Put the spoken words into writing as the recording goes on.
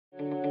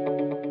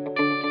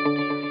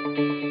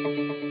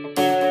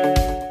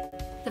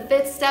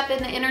step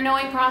in the inner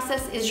knowing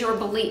process is your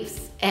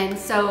beliefs. And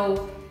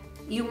so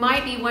you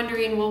might be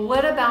wondering, well,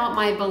 what about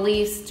my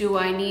beliefs do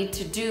I need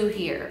to do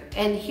here?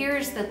 And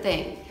here's the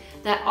thing,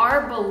 that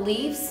our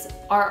beliefs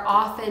are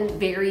often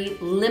very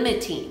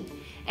limiting.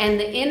 And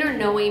the inner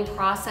knowing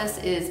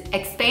process is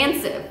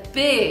expansive,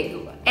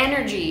 big,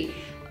 energy,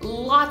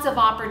 lots of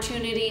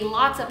opportunity,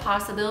 lots of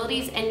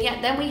possibilities, and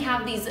yet then we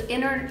have these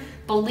inner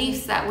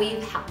beliefs that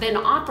we've been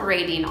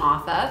operating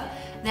off of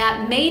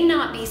that may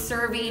not be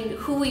serving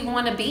who we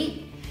want to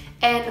be.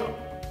 And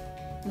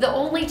the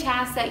only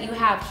task that you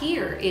have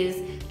here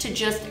is to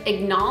just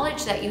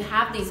acknowledge that you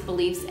have these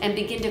beliefs and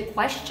begin to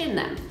question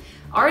them.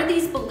 Are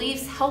these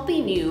beliefs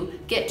helping you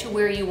get to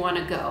where you want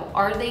to go?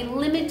 Are they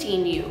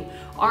limiting you?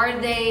 Are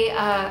they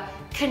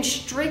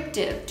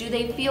constrictive? Do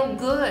they feel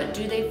good?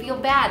 Do they feel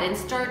bad? And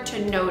start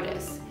to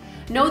notice.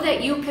 Know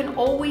that you can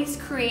always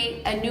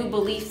create a new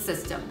belief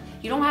system.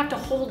 You don't have to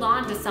hold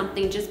on to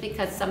something just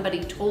because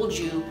somebody told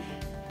you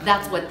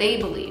that's what they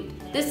believe.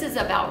 This is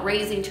about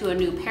raising to a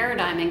new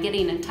paradigm and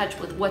getting in touch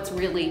with what's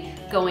really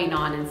going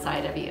on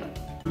inside of you.